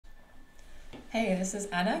Hey, this is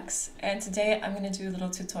Annex, and today I'm going to do a little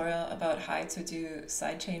tutorial about how to do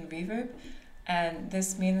sidechain reverb. And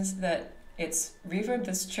this means that it's reverb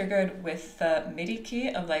that's triggered with the MIDI key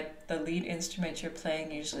of like the lead instrument you're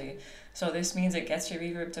playing usually. So this means it gets your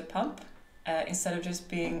reverb to pump instead of just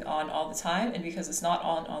being on all the time. And because it's not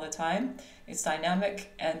on all the time, it's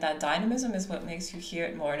dynamic, and that dynamism is what makes you hear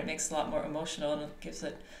it more, and it makes it a lot more emotional, and it gives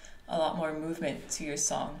it a lot more movement to your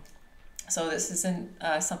song. So this isn't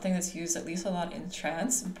something that's used at least a lot in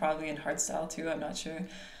trance, and probably in hardstyle too, I'm not sure.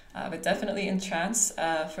 But definitely in trance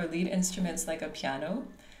for lead instruments like a piano.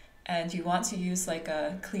 And you want to use like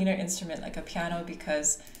a cleaner instrument like a piano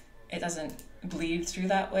because it doesn't bleed through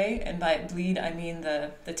that way. And by bleed, I mean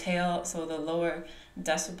the tail, so the lower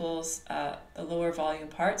decibels, the lower volume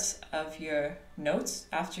parts of your notes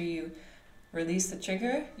after you release the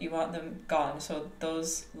trigger, you want them gone. So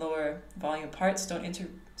those lower volume parts don't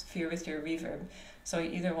interfere with your reverb. So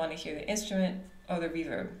you either want to hear the instrument or the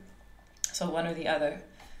reverb. So one or the other,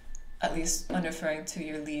 at least when referring to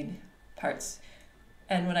your lead parts.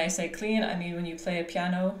 And when I say clean, I mean when you play a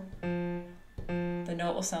piano, the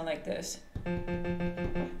note will sound like this.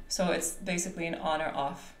 So it's basically an on or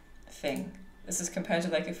off thing. This is compared to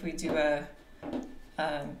like if we do a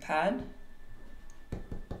pad,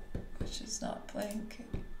 which is not playing. Okay.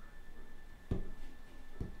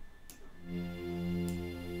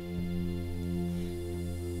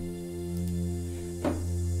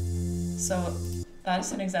 So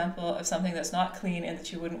that's an example of something that's not clean and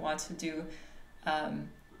that you wouldn't want to do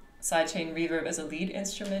sidechain reverb as a lead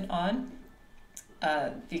instrument on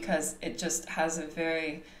because it just has a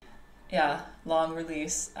very long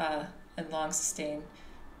release and long sustain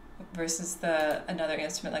versus another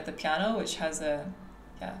instrument like the piano, which has a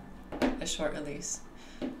short release.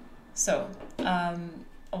 So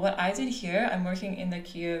what I did here, I'm working in the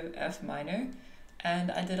key of F minor,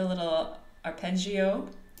 and I did a little arpeggio.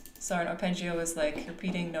 So an arpeggio is like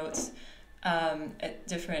repeating notes at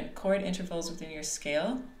different chord intervals within your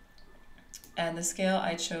scale. And the scale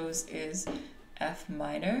I chose is F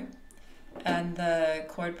minor. And the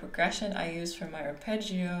chord progression I used for my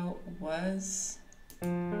arpeggio was...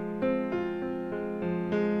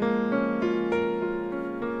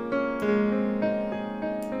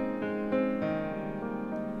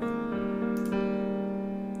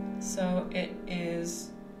 So it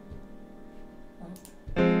is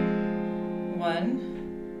 1,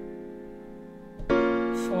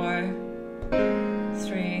 4,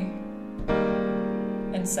 3,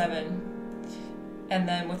 and 7. And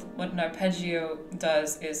then with what an arpeggio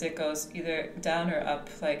does is it goes either down or up,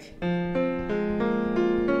 like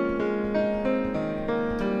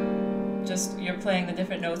just you're playing the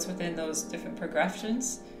different notes within those different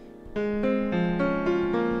progressions,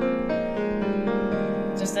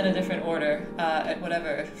 just in a different order at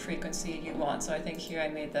whatever frequency you want. So I think here I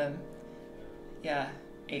made them,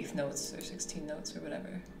 eighth notes or 16 notes or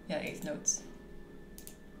whatever. Yeah, eighth notes.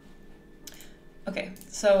 Okay,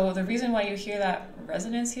 so the reason why you hear that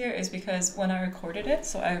resonance here is because when I recorded it,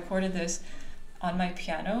 so I recorded this on my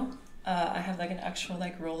piano. I have like an actual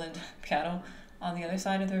like Roland piano on the other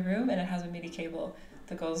side of the room, and it has a MIDI cable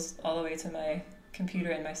that goes all the way to my computer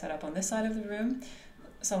and my setup on this side of the room.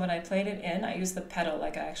 So when I played it in, I used the pedal,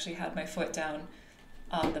 like I actually had my foot down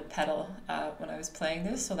on the pedal when I was playing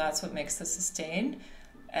this, so that's what makes the sustain.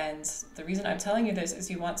 And the reason I'm telling you this is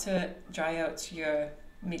you want to dry out your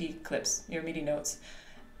MIDI clips, your MIDI notes,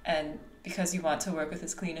 and because you want to work with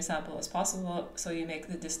as clean a sample as possible, so you make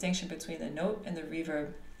the distinction between the note and the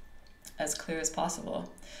reverb as clear as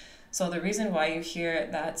possible. So the reason why you hear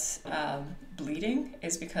that bleeding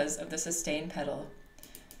is because of the sustain pedal.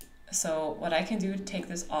 So what I can do to take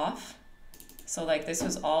this off, so like this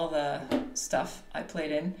was all the stuff I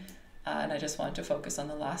played in, and I just wanted to focus on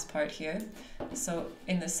the last part here. So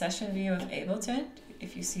in the session view of Ableton,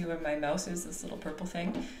 if you see where my mouse is, this little purple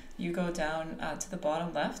thing, you go down to the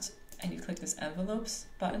bottom left and you click this envelopes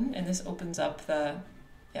button, and this opens up the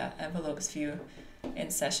envelopes view in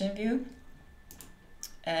session view.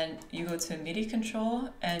 And you go to MIDI control,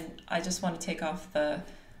 and I just want to take off the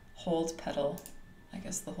hold pedal. I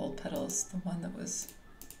guess the hold pedal is the one that was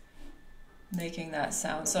making that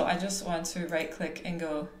sound. So I just want to right click and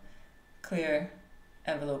go clear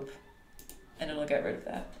envelope, and it'll get rid of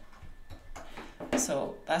that.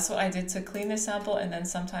 So that's what I did to clean this sample, and then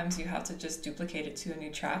sometimes you have to just duplicate it to a new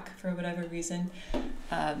track for whatever reason,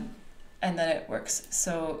 and then it works.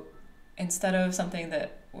 So instead of something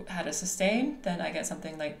that had a sustain, then I get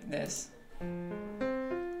something like this. I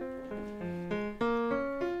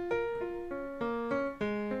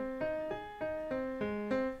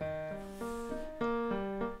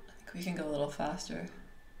think we can go a little faster.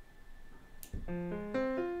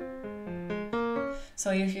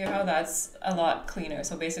 So you hear how that's a lot cleaner.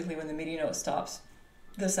 So basically when the MIDI note stops,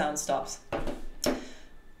 the sound stops.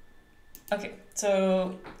 Okay,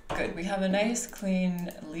 so good. We have a nice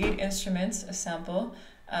clean lead instrument, a sample.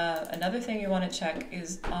 Another thing you want to check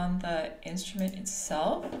is on the instrument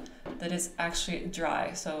itself that it's actually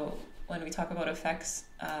dry. So when we talk about effects,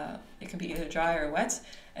 it can be either dry or wet.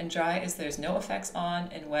 And dry is there's no effects on,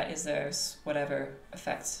 and wet is there's whatever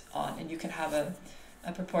effects on. And you can have a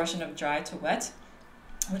proportion of dry to wet,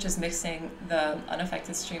 which is mixing the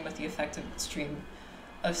unaffected stream with the affected stream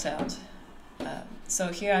of sound. So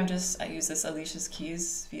here I use this Alicia's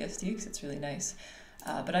Keys VST because it's really nice.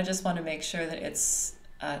 But I just want to make sure that it's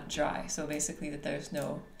dry. So basically that there's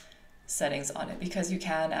no settings on it, because you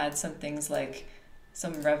can add some things like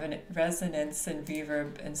some resonance and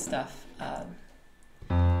reverb and stuff.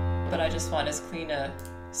 But I just want as clean a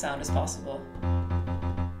sound as possible.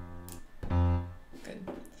 Good.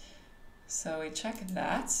 So we check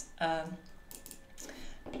that.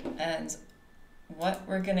 And what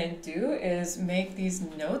we're gonna do is make these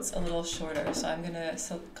notes a little shorter. So I'm gonna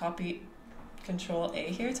copy Control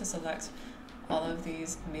A here to select all of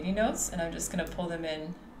these MIDI notes, and I'm just gonna pull them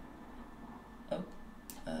in.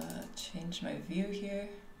 Change my view here.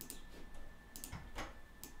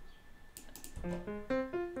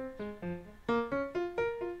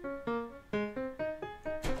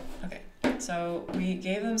 Okay, so we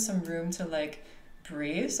gave them some room to like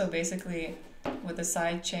breathe. So basically with the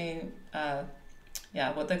sidechain,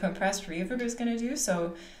 what the compressed reverb is going to do,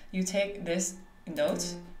 so you take this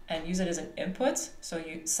note and use it as an input. So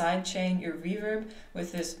you sidechain your reverb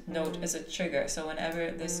with this note as a trigger. So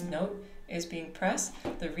whenever this note is being pressed,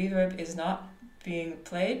 the reverb is not being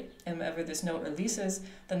played, and whenever this note releases,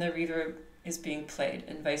 then the reverb is being played,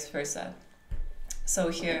 and vice versa. So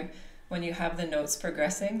here, when you have the notes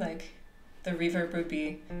progressing, like the reverb would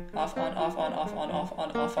be off, on, off, on, off, on, off,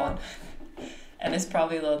 on, off, on. And it's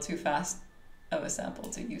probably a little too fast of a sample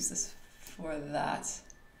to use this for that.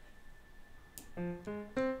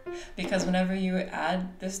 Because whenever you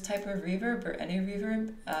add this type of reverb or any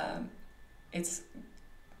reverb,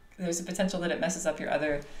 there's a potential that it messes up your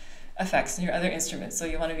other effects and your other instruments, so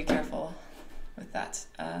you want to be careful with that.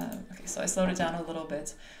 Okay, so I slowed it down a little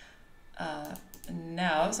bit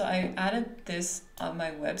now. So I added this on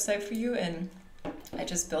my website for you, and I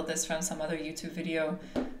just built this from some other YouTube video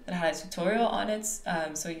that had a tutorial on it,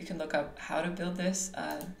 so you can look up how to build this.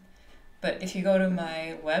 But if you go to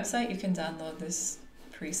my website, you can download this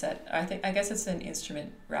preset. I guess it's an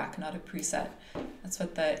instrument rack, not a preset. That's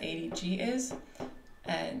what the ADG is,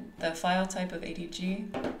 and the file type of ADG.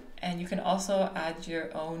 And you can also add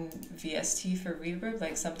your own VST for reverb.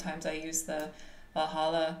 Like sometimes I use the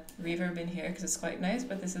Valhalla reverb in here because it's quite nice,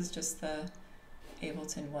 but this is just the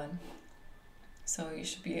Ableton one. So you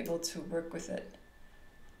should be able to work with it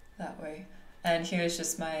that way. And here's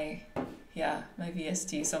just my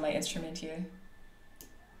VST, so my instrument here.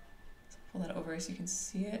 So pull that over so you can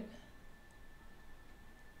see it.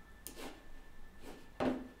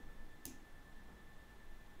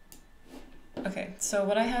 Okay, so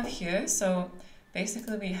what I have here, so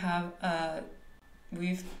basically we have,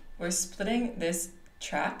 we're splitting this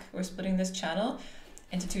track, we're splitting this channel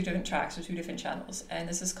into two different tracks or two different channels. And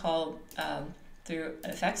this is called through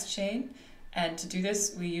an effects chain. And to do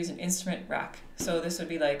this, we use an instrument rack. So this would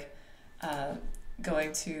be like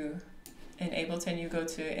going to, in Ableton, you go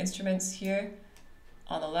to instruments here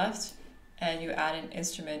on the left, and you add an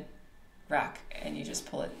instrument rack, and you just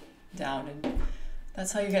pull it down, and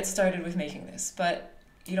that's how you get started with making this. But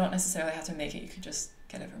you don't necessarily have to make it. You could just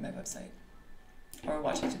get it from my website or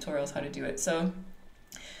watching tutorials how to do it. So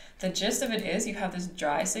the gist of it is you have this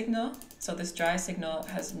dry signal. So this dry signal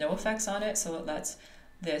has no effects on it, so it lets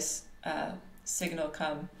this signal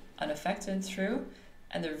come unaffected through.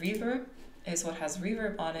 And the reverb is what has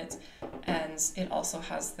reverb on it, and it also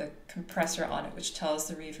has the compressor on it, which tells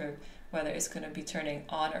the reverb whether it's going to be turning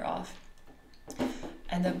on or off.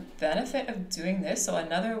 And the benefit of doing this, so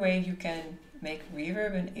another way you can make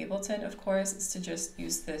reverb in Ableton, of course, is to just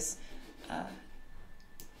use this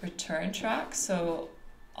return track. So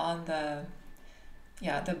on the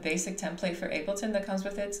basic template for Ableton that comes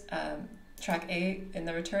with it, track A in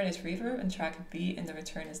the return is reverb, and track B in the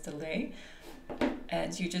return is delay.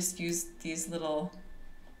 And you just use these little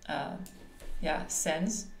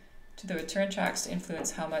sends to the return tracks to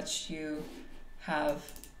influence how much you have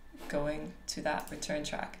going to that return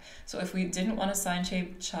track. So if we didn't want to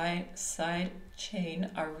side chain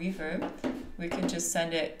our reverb, we could just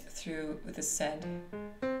send it through with a send.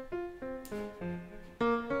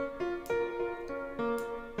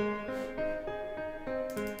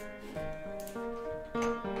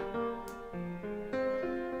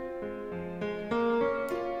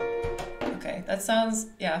 Okay, that sounds,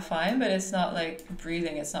 yeah, fine, but it's not like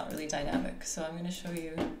breathing, it's not really dynamic. So I'm going to show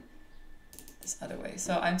you this other way.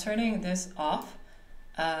 So I'm turning this off,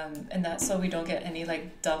 and that's so we don't get any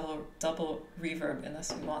like double reverb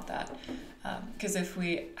unless we want that. Because if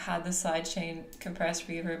we had the sidechain compressed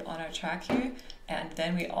reverb on our track here, and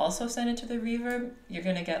then we also send it to the reverb, you're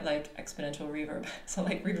going to get like exponential reverb. So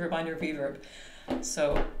like reverb on your reverb.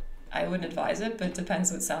 So I wouldn't advise it, but it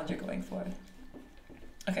depends what sound you're going for.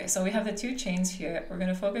 Okay, so we have the two chains here. We're going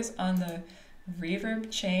to focus on the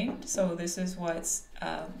reverb chain. So this is what's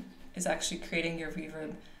is actually creating your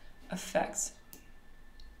reverb effect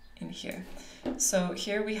in here. So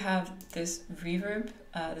here we have this reverb.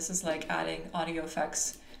 This is like adding audio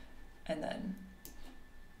effects and then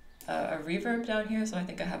a reverb down here. So I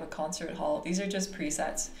think I have a concert hall. These are just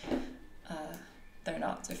presets. They're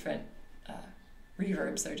not different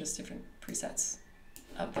reverbs. They're just different presets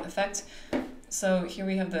of the effect. So here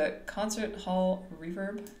we have the concert hall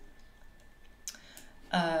reverb.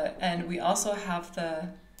 And we also have the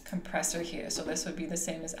compressor here. So this would be the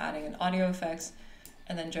same as adding an audio effects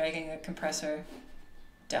and then dragging a compressor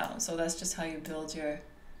down. So that's just how you build your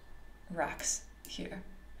racks here.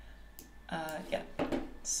 Yeah.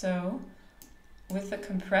 So with the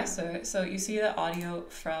compressor, so you see the audio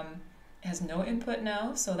from has no input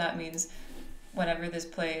now. So that means whenever this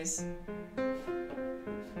plays,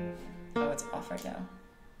 oh, it's off right now.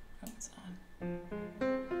 Oh, it's on.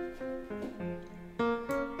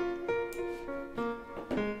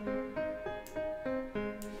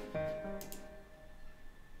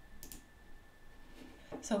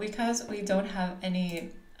 So because we don't have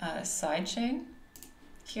any sidechain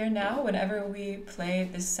here now, whenever we play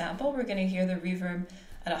this sample, we're going to hear the reverb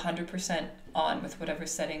at 100% on with whatever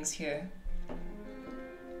settings here.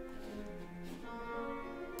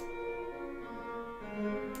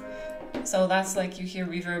 So that's like you hear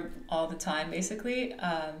reverb all the time, basically.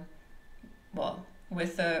 Well,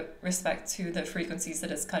 with the respect to the frequencies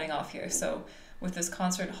that it's cutting off here. So with this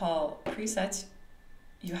concert hall preset,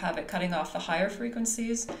 you have it cutting off the higher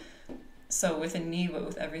frequencies. So with a knee, but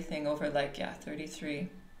with everything over like, yeah,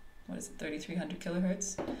 3,300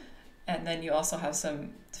 kilohertz. And then you also have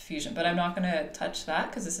some diffusion, but I'm not going to touch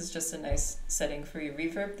that because this is just a nice setting for your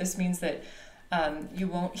reverb. This means that you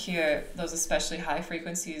won't hear those especially high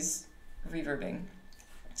frequencies reverbing.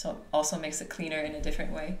 So it also makes it cleaner in a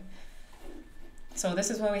different way. So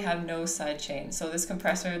this is when we have no sidechain. So this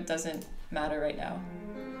compressor doesn't matter right now.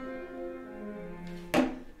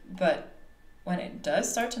 But when it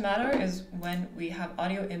does start to matter is when we have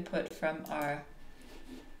audio input from our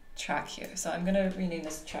track here. So I'm going to rename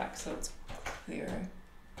this track so it's clearer.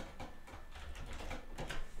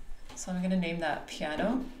 So I'm going to name that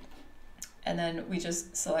piano. And then we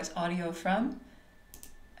just select audio from,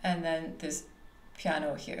 and then this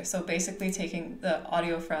piano here. So basically taking the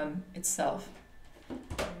audio from itself.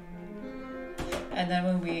 And then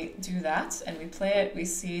when we do that and we play it, we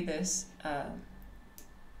see this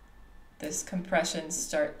this compression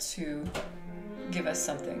start to give us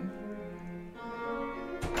something.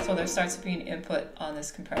 So there starts to be an input on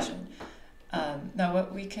this compression. Now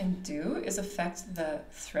what we can do is affect the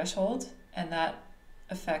threshold, and that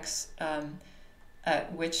affects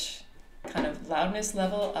at which kind of loudness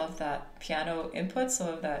level of that piano input,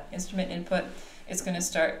 so of that instrument input, it's going to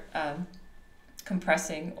start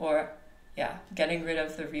compressing or, yeah, getting rid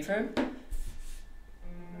of the reverb.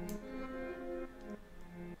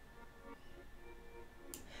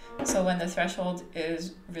 So when the threshold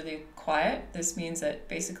is really quiet, this means that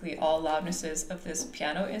basically all loudnesses of this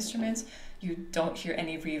piano instrument, you don't hear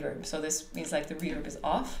any reverb. So this means like the reverb is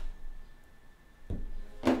off.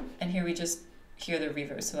 And here we just hear the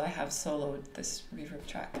reverb. So I have soloed this reverb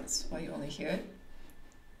track. That's why you only hear it.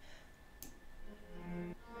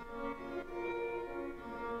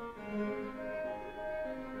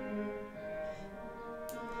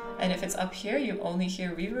 And if it's up here, you only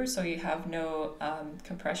hear reverb, so you have no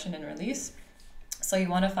compression and release. So you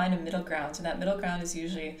want to find a middle ground, and that middle ground is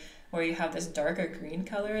usually where you have this darker green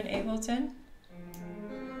color in Ableton.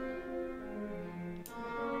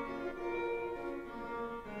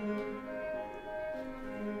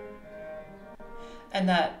 And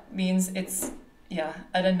that means it's, yeah,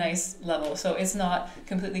 at a nice level. So it's not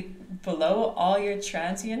completely below all your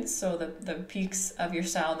transients, so the peaks of your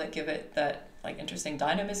sound that give it that like interesting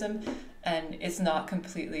dynamism, and it's not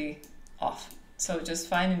completely off. So just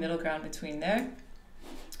find a middle ground between there.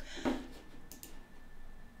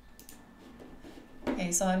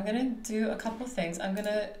 Okay, so I'm gonna do a couple things. I'm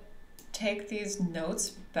gonna take these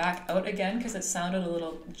notes back out again because it sounded a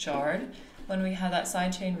little jarred when we had that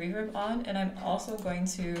sidechain reverb on, and I'm also going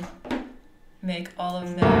to make all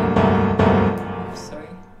of them oops, sorry,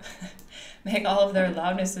 make all of their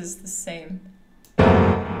loudnesses the same.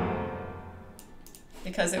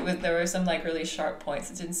 Because there were some like really sharp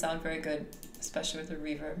points. It didn't sound very good, especially with the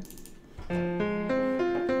reverb.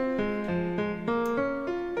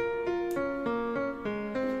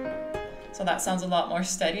 So that sounds a lot more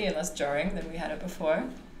steady and less jarring than we had it before.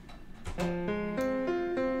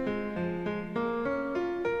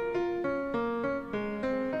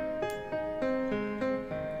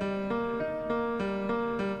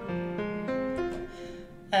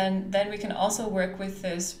 And then we can also work with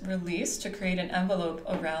this release to create an envelope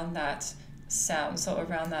around that sound, so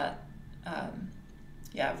around that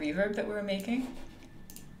reverb that we were making.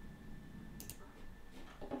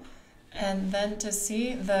 And then to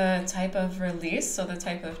see the type of release, so the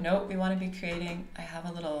type of note we want to be creating, I have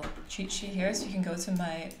a little cheat sheet here, so you can go to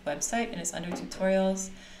my website and it's under tutorials,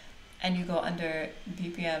 and you go under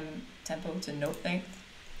BPM tempo to note length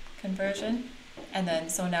conversion. And then,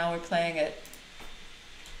 so now we're playing at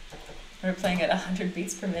 100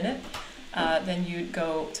 beats per minute. Then you'd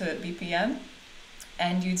go to BPM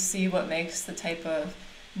and you'd see what makes the type of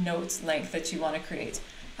note length that you want to create.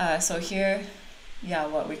 So here,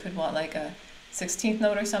 we could want like a 16th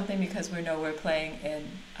note or something, because we know we're playing in,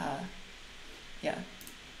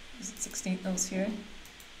 is it 16th notes here?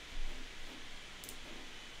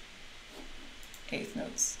 8th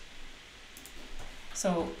notes.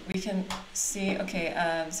 So we can see, okay,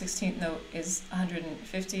 16th note is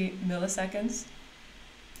 150 milliseconds.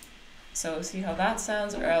 So see how that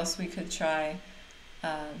sounds, or else we could try,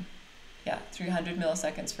 300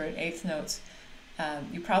 milliseconds for an 8th note.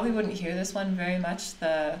 You probably wouldn't hear this one very much,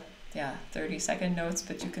 the 30-second notes,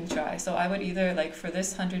 but you can try. So I would either, like for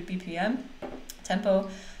this 100 BPM tempo,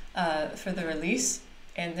 for the release,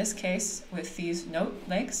 in this case, with these note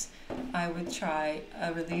lengths, I would try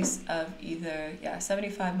a release of either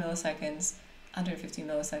 75 milliseconds, 150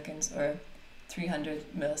 milliseconds, or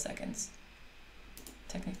 300 milliseconds,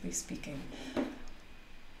 technically speaking.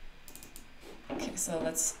 Okay, so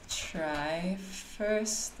let's try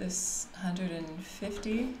first this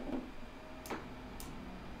 150.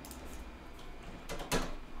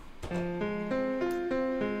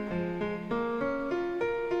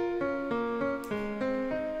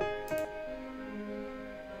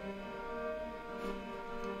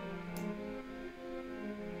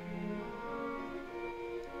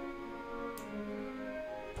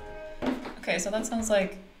 Okay, so that sounds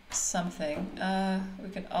like something. We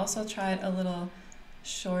could also try it a little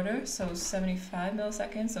shorter, so 75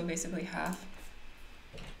 milliseconds, so basically half.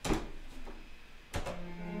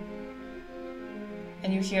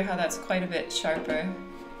 And you hear how that's quite a bit sharper.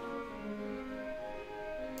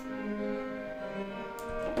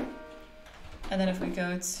 And then if we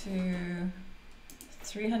go to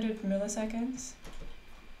 300 milliseconds,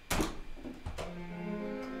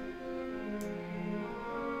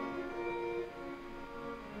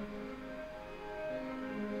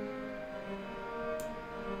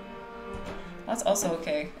 that's also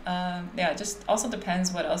okay. It just also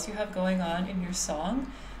depends what else you have going on in your song.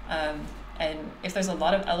 And if there's a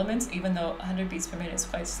lot of elements, even though 100 beats per minute is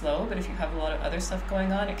quite slow, but if you have a lot of other stuff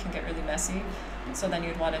going on, it can get really messy. So then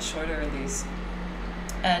you'd want a shorter release.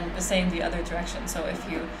 And the same the other direction. So if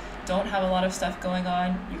you don't have a lot of stuff going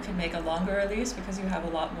on, you can make a longer release because you have a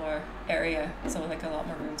lot more area, so like a lot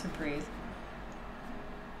more room to breathe.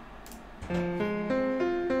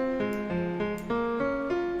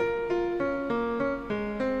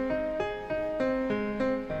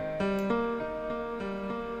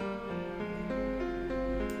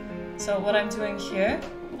 So what I'm doing here,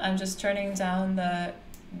 I'm just turning down the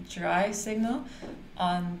dry signal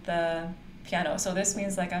on the piano. So this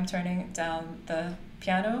means like I'm turning down the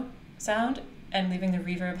piano sound and leaving the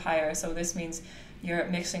reverb higher. So this means you're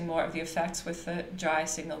mixing more of the effects with the dry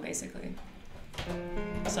signal basically.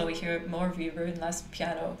 So we hear more reverb and less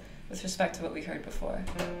piano with respect to what we heard before.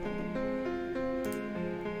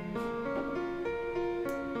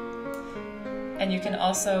 And you can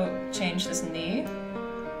also change this knee.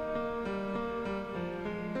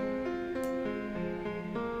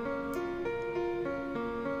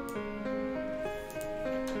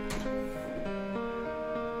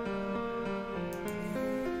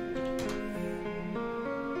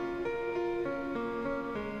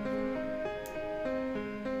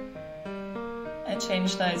 And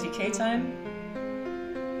change the decay time.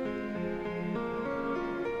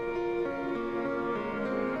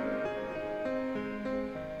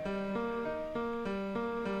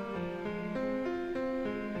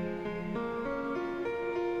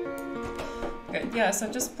 Good, yeah, so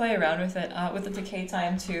just play around with it. With the decay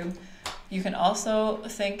time too, you can also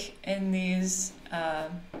think in these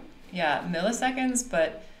yeah, milliseconds,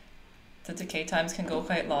 but the decay times can go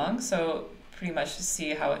quite long. So pretty much to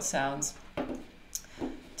see how it sounds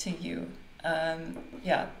to you.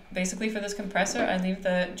 Yeah, basically for this compressor, I leave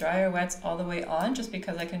the dryer wets all the way on just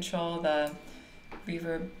because I control the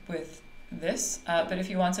reverb with this. But if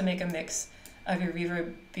you want to make a mix of your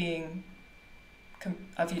reverb being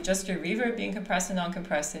just your reverb being compressed and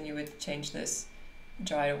non-compressed, then you would change this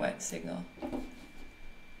dry to wet signal.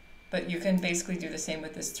 But you can basically do the same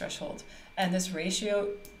with this threshold. And this ratio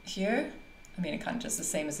here, I mean, it kind of just the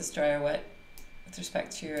same as this dry or wet with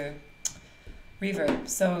respect to your reverb.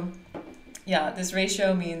 So yeah, this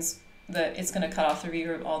ratio means that it's going to cut off the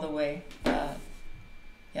reverb all the way.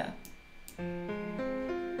 Yeah.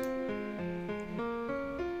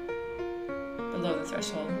 Below the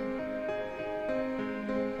threshold.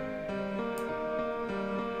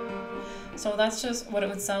 So that's just what it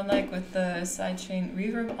would sound like with the sidechain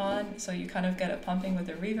reverb on. So you kind of get it pumping with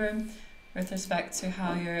the reverb with respect to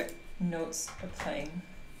how your notes are playing.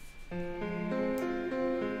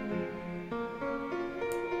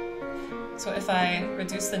 So if I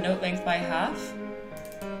reduce the note length by half,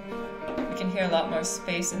 we can hear a lot more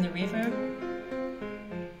space in the reverb.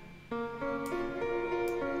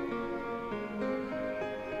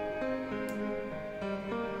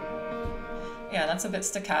 Yeah, that's a bit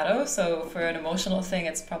staccato, so for an emotional thing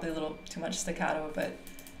it's probably a little too much staccato, but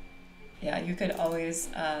yeah, you could always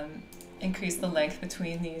increase the length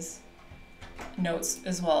between these notes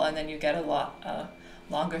as well, and then you get a lot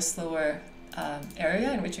longer, slower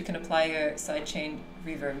area in which you can apply your sidechain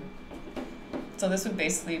reverb. So this would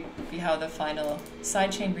basically be how the final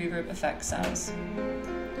sidechain reverb effect sounds.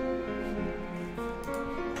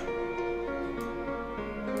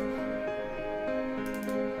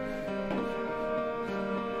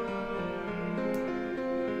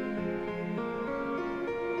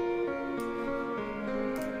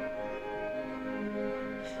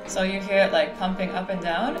 So you hear it like pumping up and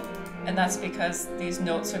down, and that's because these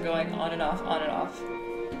notes are going on and off, on and off.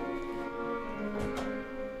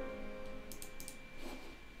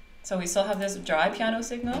 So we still have this dry piano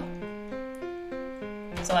signal.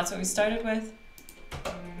 So that's what we started with.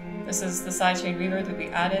 This is the sidechain reverb that we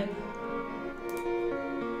added.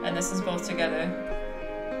 And this is both together.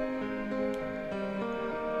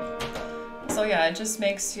 So yeah, it just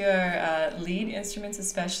makes your lead instruments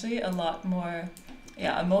especially a lot more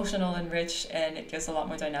emotional and rich, and it gives a lot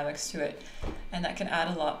more dynamics to it, and that can add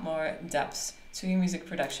a lot more depth to your music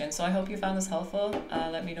production. So I hope you found this helpful.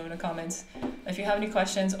 Let me know in the comments if you have any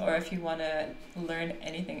questions or if you want to learn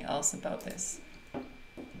anything else about this.